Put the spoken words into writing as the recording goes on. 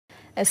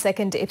A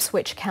second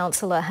Ipswich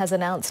councillor has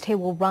announced he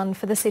will run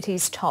for the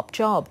city's top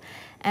job.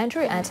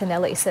 Andrew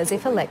Antoniolii says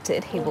if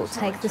elected, he will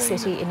take the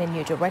city in a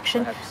new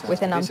direction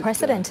with an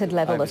unprecedented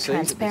level of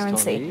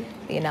transparency.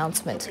 The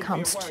announcement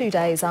comes 2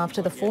 days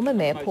after the former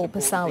mayor Paul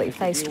Pisasale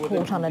faced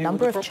court on a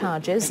number of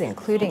charges,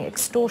 including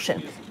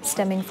extortion,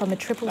 stemming from a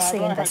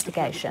CCC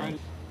investigation.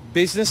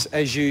 Business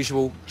as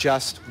usual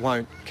just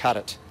won't cut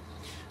it.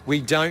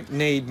 We don't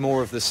need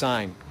more of the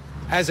same.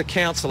 As a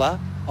councillor,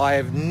 I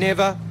have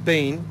never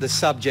been the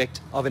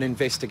subject of an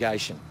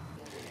investigation.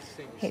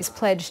 He's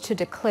pledged to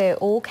declare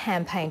all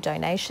campaign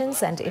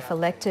donations and, if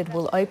elected,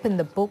 will open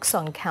the books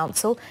on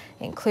council,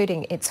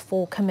 including its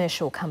 4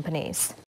 commercial companies.